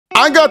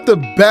I got the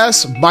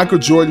best Michael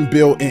Jordan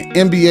build in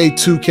NBA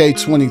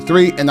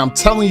 2K23, and I'm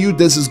telling you,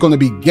 this is going to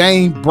be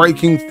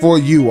game-breaking for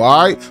you,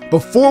 all right?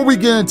 Before we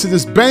get into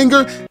this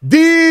banger,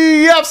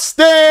 DF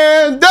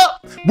stand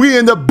up! We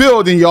in the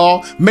building,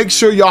 y'all. Make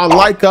sure y'all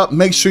like up,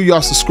 make sure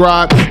y'all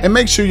subscribe, and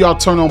make sure y'all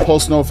turn on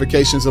post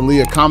notifications and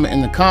leave a comment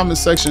in the comment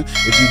section.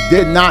 If you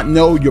did not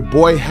know, your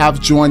boy have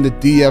joined the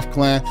DF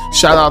clan.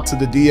 Shout out to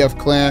the DF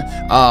clan.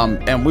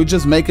 And we're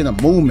just making a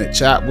movement,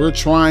 chat. We're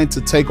trying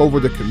to take over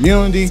the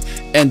community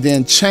and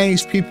then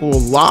change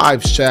people's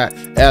lives, chat,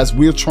 as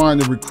we're trying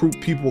to recruit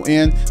people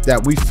in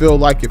that we feel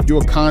like if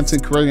you're a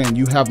content creator and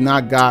you have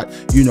not got,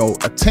 you know,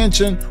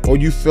 attention, or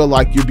you feel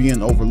like you're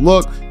being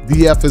overlooked,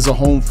 DF is a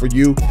home for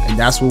you, and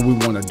that's what we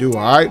want to do,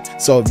 all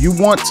right? So if you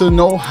want to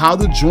know how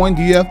to join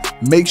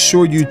DF, make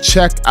sure you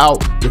check out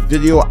the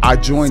video I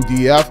joined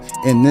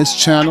DF in this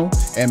channel,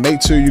 and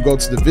make sure you go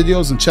to the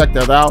videos and check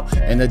that out,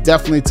 and it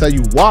definitely tell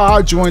you why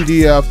I joined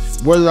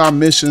DF, what our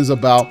mission is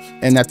about,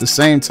 and at the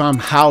same time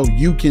how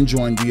you can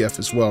join DF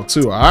as well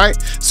too, all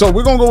right? So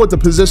we're gonna go with the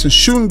position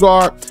shooting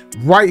guard,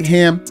 right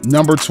hand,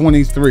 number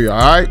 23, all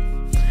right?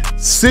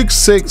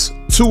 6'6",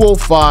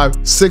 205,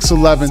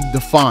 6'11",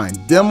 defined.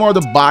 Them are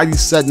the body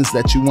settings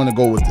that you want to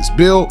go with this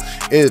build.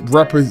 It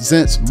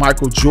represents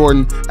Michael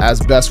Jordan as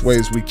best way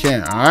as we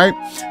can, all right?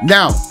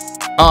 Now,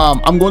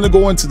 I'm going to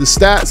go into the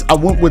stats. I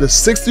went with a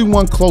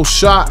 61 close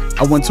shot.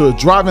 I went to a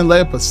driving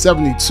layup of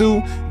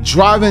 72,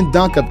 driving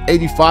dunk of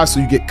 85,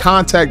 so you get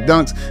contact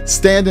dunks,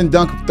 standing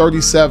dunk of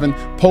 37,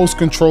 post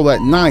control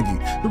at 90.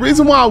 The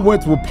reason why I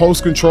went with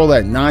post control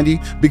at 90,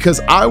 because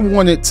I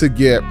wanted to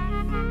get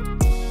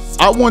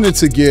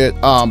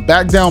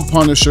back down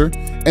punisher,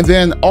 and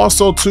then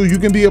also too, you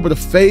can be able to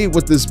fade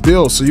with this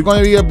build. So you're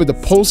going to be able to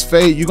post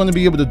fade. You're going to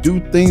be able to do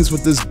things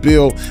with this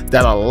build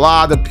that a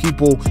lot of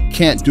people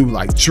can't do,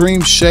 like dream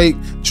shake,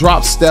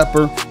 drop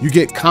stepper. You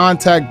get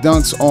contact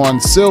dunks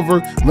on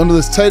silver,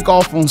 limitless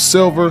takeoff on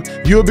silver.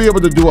 You'll be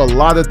able to do a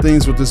lot of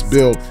things with this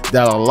build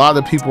that a lot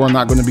of people are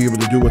not going to be able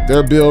to do with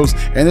their builds.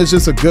 And it's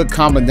just a good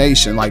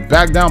combination. Like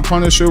back down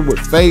punisher with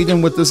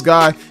fading with this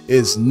guy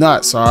is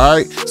nuts, all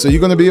right? So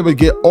you're going to be able to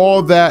get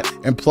all that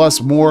and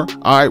plus more,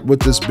 all right, with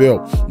this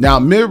build. Now,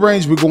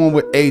 mid-range, we're going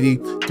with 80.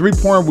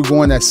 Three-pointer, we're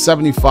going at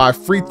 75.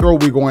 Free throw,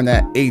 we're going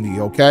at 80,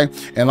 okay?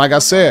 And like I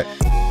said,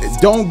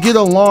 don't get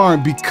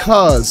alarmed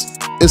because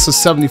it's a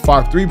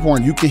 75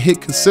 three-pointer. You can hit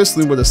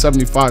consistently with a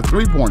 75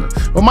 three-pointer.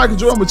 But Michael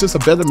Jordan was just a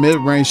better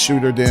mid-range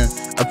shooter than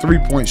a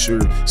three-point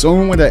shooter. So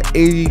we went at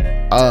 80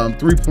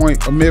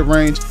 three-point or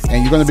mid-range,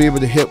 and you're going to be able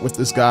to hit with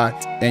this guy,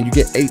 and you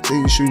get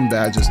 18 shooting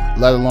badges,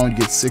 let alone you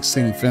get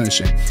 16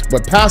 finishing.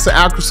 But passing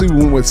accuracy, we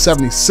went with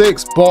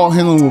 76. Ball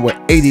handling, we went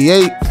with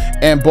 88.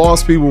 And ball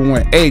speed, we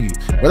went 80.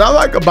 What I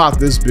like about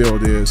this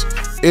build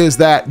is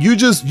that you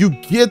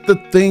get the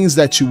things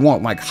that you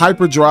want, like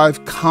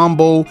hyperdrive,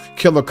 combo,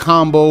 killer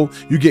combo.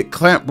 You get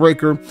clamp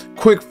breaker,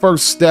 quick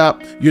first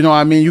step. You know what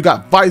I mean? You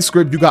got vice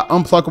grip, you got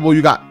unpluckable,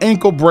 you got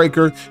ankle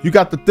breaker. You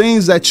got the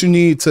things that you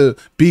need to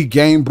be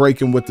game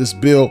breaking with this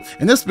build.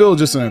 And this build is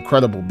just an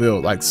incredible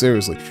build, like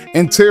seriously.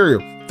 Interior,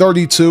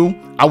 32.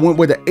 I went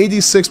with an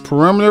 86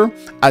 perimeter,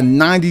 a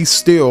 90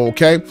 steal,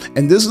 okay?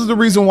 And this is the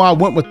reason why I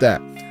went with that.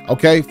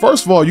 Okay,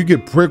 first of all, you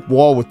get brick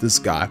wall with this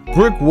guy.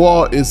 Brick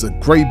wall is a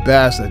great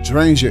bash that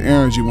drains your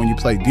energy when you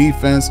play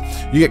defense.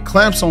 You get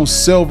clamps on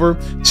silver,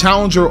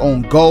 challenger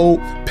on gold,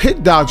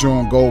 pick dodger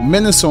on gold,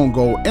 menace on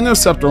gold,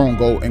 interceptor on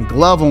gold, and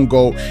glove on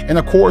gold, and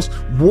of course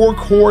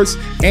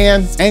workhorse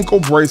and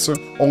ankle bracer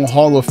on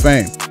Hall of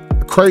Fame.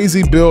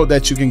 Crazy build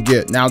that you can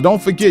get. Now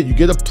don't forget, you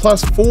get a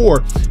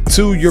 +4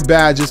 to your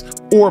badges,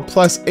 or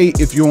 +8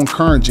 if you're on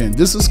current gen.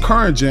 This is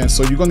current gen,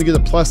 so you're going to get a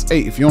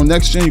 +8. If you're on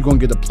next gen, you're going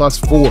to get a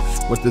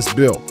 +4 with this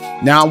build.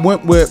 Now I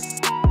went with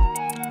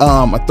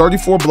a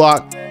 34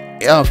 block,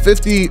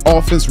 50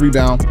 offense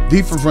rebound,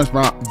 defense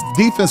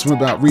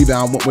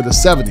rebound, went with a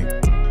 70.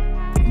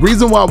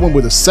 Reason why I went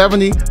with a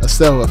 70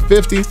 instead of a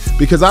 50,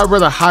 because I'd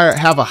rather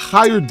have a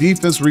higher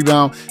defense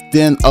rebound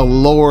than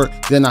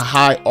a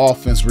high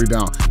offense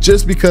rebound,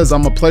 just because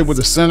I'm gonna play with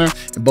the center,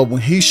 but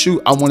when he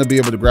shoot, I want to be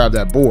able to grab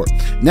that board.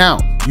 Now,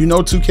 you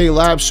know, 2K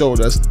Lab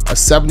showed us a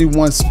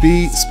 71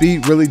 speed.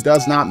 Speed really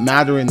does not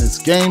matter in this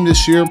game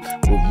this year.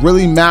 What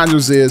really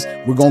matters is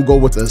we're gonna go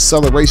with the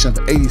acceleration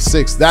of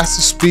 86. That's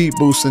the speed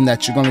boosting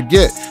that you're gonna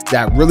get.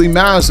 That really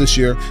matters this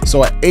year.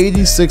 So at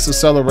 86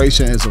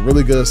 acceleration is a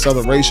really good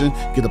acceleration.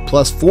 Get a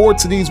 +4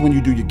 to these when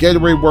you do your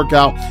Gatorade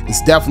workout.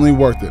 It's definitely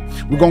worth it.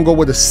 We're gonna go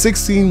with a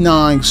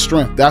 69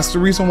 strength. That's the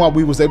reason why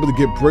we was able to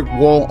get brick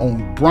wall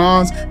on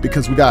bronze,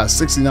 because we got a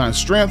 69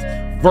 strength.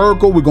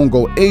 Vertical, we're gonna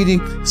go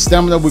 80.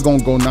 Stamina, we're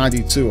gonna go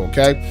 92,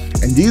 okay?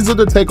 And these are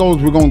the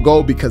takeovers we're gonna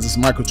go because it's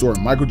Michael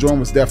Jordan. Michael Jordan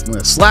was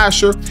definitely a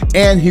slasher,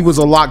 and he was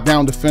a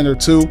lockdown defender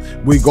too.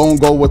 We're gonna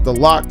go with the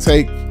lock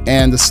take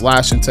and the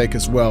slash and take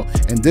as well.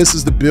 And this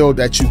is the build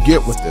that you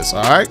get with this,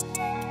 all right?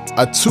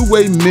 A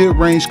two-way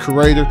mid-range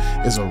creator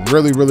is a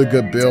really, really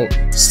good build.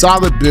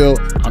 Solid build.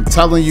 I'm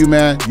telling you,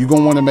 man, you're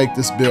going to want to make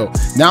this build.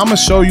 Now I'm going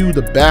to show you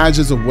the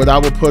badges of what I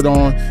would put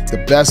on,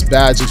 the best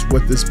badges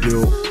with this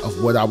build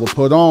of what I would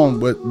put on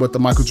with the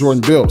Michael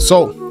Jordan build.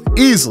 So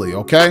easily,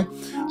 okay?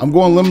 I'm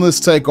going Limitless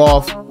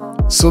Takeoff,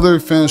 Silver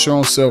Finisher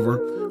on silver,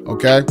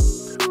 okay?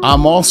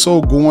 I'm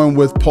also going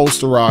with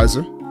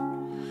Posterizer.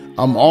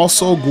 I'm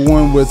also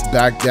going with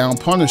Back Down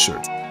Punisher,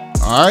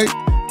 all right?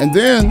 And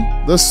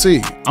then, let's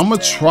see, I'm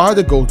gonna try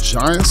to go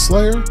Giant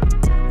Slayer,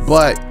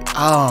 but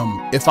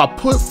if I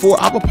put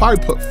 4, I would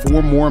probably put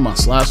 4 more in my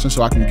slashing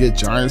so I can get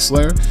Giant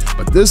Slayer,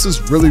 but this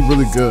is really,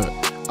 really good.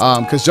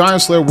 Because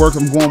Giant Slayer works,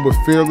 I'm going with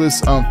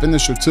Fearless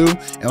Finisher too.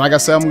 And like I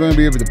said, I'm going to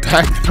be able to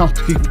back down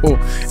people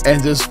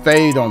and just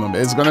fade on them.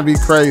 It's going to be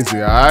crazy,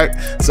 all right?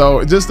 So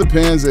it just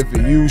depends. If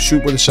you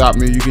shoot with a shot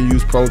mirror, you can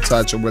use Pro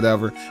Touch or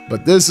whatever.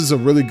 But this is a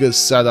really good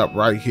setup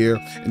right here.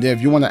 And then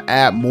if you want to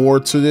add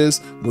more to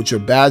this with your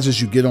badges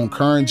you get on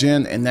current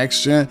gen and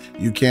next gen,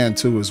 you can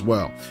too as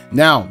well.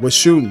 Now, with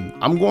shooting,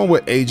 I'm going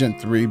with Agent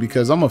 3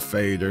 because I'm a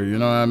fader, you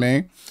know what I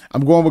mean?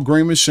 I'm going with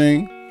Green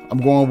Machine. I'm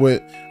going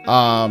with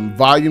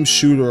Volume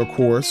Shooter, of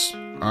course,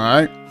 all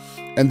right?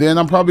 And then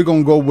I'm probably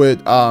going to go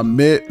with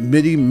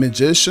MIDI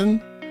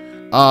Magician.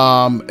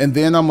 And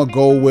then I'm going to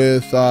go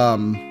with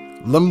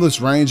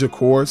Limitless Range, of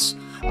course.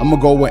 I'm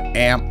going to go with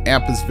Amp.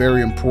 Amp is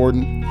very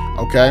important,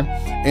 okay?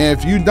 And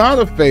if you're not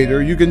a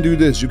fader, you can do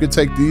this. You can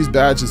take these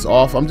badges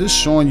off. I'm just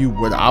showing you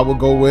what I would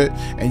go with.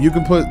 And you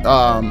can put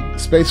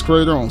Space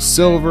Creator on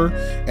silver.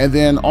 And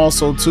then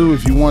also, too,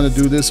 if you want to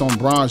do this on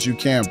bronze, you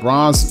can.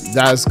 Bronze,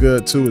 that's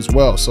good, too, as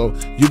well. So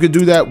you can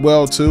do that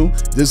well, too.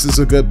 This is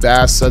a good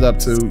badge setup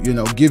to, you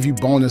know, give you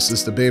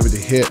bonuses to be able to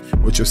hit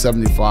with your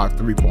 75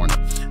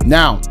 three-pointer.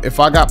 Now, if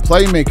I got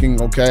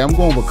playmaking, okay, I'm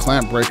going with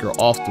Clamp Breaker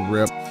off the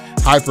rip,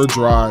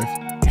 Hyperdrive,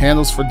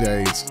 Handles for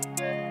Days,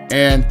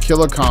 and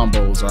Killer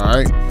Combos, all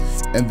right?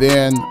 And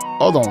then,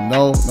 hold on,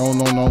 no.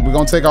 We're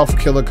going to take off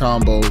Killer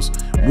Combos.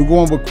 We're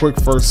going with Quick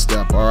First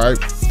Step, all right?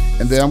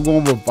 And then I'm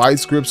going with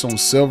Vice Grips on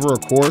silver,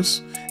 of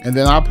course. And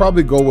then I'll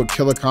probably go with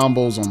Killer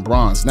Combos on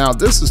bronze. Now,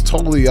 this is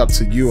totally up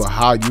to you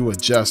how you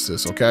adjust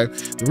this, okay?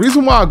 The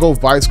reason why I go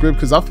Vice Grip,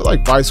 because I feel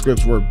like Vice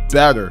Grips work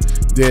better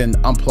than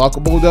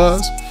Unpluckable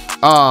does.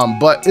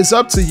 But it's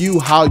up to you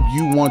how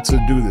you want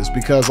to do this,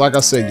 because like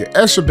I said, your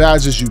extra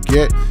badges you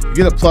get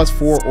a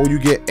 +4 or you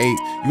get 8.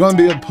 You're going to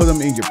be able to put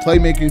them in your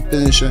playmaking,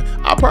 finishing.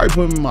 I'll probably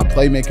put them in my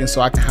playmaking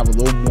so I can have a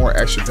little more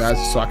extra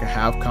badges so I can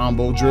have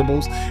combo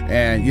dribbles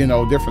and, you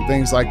know, different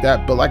things like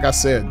that. But like I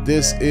said,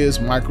 this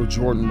is Michael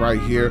Jordan right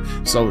here.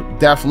 So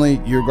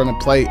definitely you're going to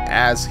play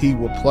as he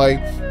will play.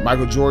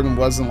 Michael Jordan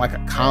wasn't like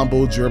a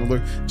combo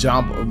dribbler.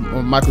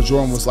 Michael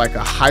Jordan was like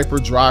a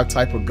hyperdrive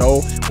type of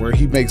go where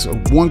he makes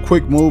one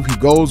quick move, he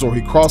goes, or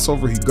he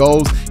crossover, he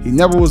goes. He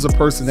never was a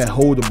person that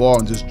hold the ball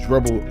and just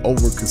dribble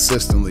over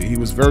consistently. He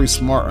was very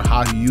smart on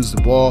how he used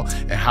the ball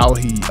and how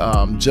he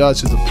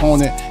judged his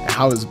opponent and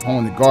how his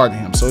opponent guarded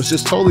him. So it's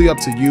just totally up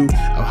to you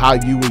of how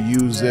you would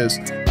use this.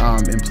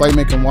 In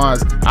playmaking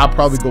wise, I'll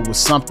probably go with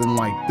something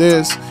like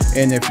this.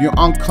 And if you're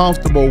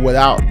uncomfortable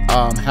without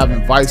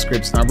having Vice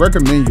Grips, and I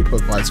recommend you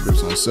put Vice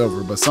Grips on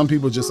silver, but some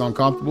people just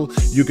uncomfortable,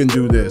 you can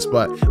do this.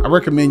 But I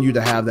recommend you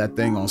to have that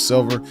thing on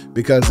silver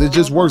because it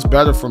just works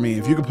better for me.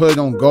 If you can put it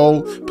on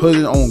gold, put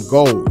it on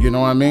gold, you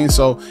know what I mean?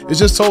 So it's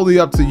just totally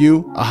up to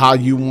you how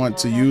you want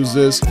to use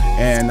this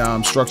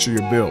and structure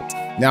your build.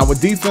 Now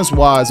with defense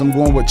wise, I'm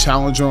going with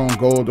Challenger on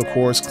gold, of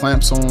course,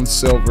 Clamps on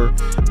silver.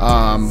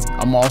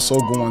 I'm also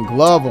going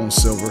Glove on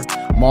silver.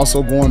 I'm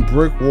also going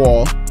Brick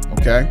Wall,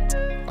 okay?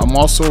 I'm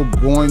also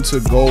going to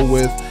go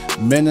with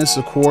Menace,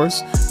 of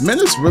course.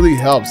 Menace really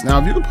helps. Now,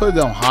 if you can put it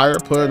on higher,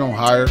 put it on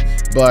higher.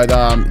 But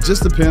it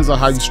just depends on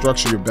how you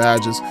structure your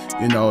badges.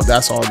 You know,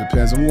 that's all it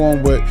depends. I'm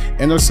going with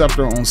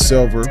Interceptor on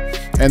silver.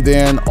 And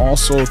then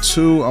also,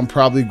 too, I'm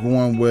probably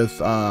going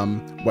with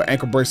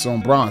Ankle Bracelet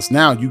on bronze.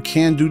 Now, you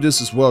can do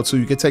this as well, too.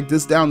 You can take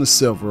this down to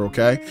silver,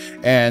 okay?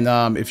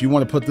 And if you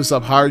want to put this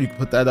up higher, you can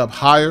put that up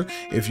higher.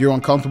 If you're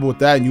uncomfortable with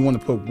that and you want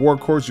to put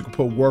Workhorse, you can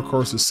put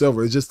Workhorse to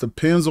silver. It just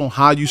depends on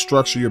how you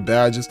structure your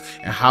badges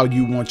and how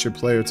you want your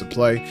player to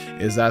play.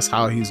 That's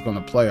how he's going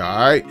to play, all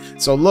right?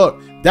 So,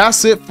 look,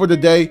 that's it for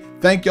today.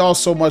 Thank y'all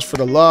so much for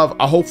the love.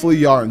 Hopefully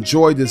y'all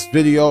enjoyed this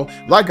video.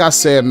 Like I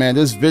said, man,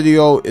 this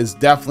video is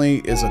definitely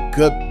a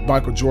good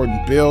Michael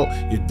Jordan build.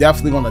 You're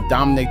definitely going to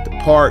dominate the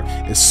park.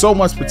 There's so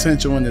much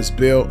potential in this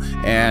build,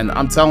 and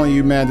I'm telling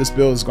you, man, this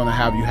build is going to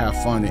have you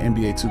have fun in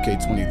NBA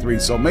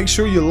 2K23. So make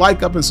sure you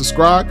like, up, and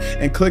subscribe,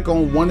 and click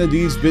on one of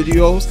these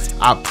videos.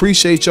 I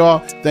appreciate y'all.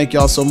 Thank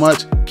y'all so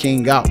much.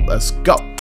 King out. Let's go.